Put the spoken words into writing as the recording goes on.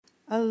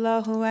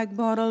Allahu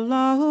Akbar,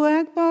 Allahu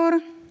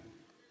Akbar.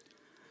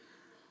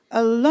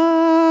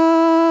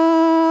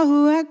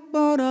 Allahu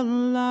Akbar,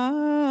 Allahu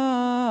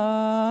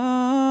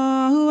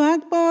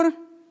Akbar.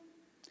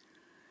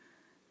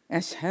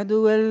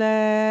 Ashhadu an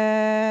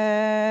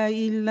la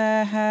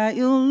ilaha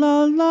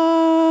illallah.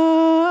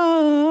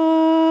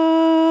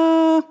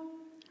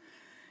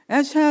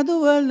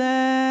 Ashhadu an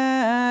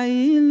la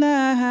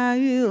ilaha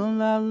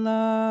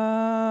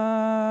illallah.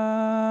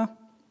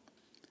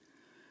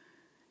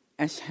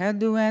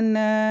 Ashhadu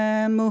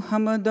anna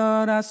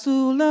Muhammadan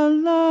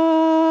Rasulullah.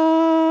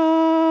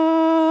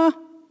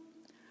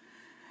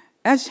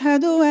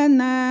 Ashhadu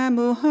anna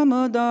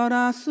Muhammadan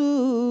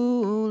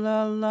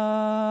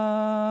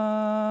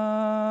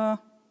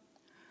Rasulullah.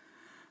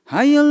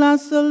 Hayya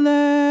ala salah.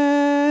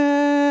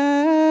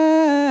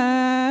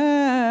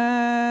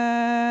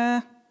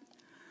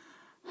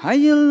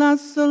 Hayya ala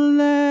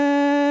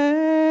salah.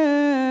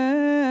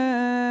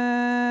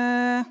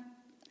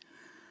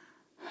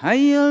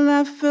 Hayya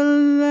ala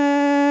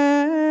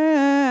falah.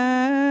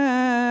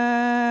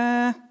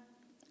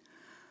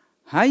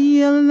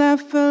 Hayya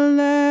ala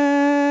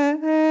falah.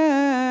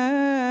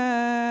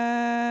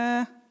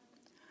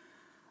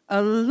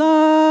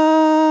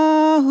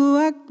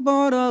 Allahu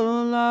Akbar,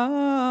 Allahu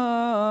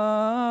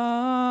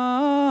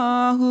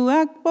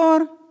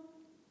Akbar.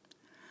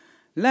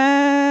 La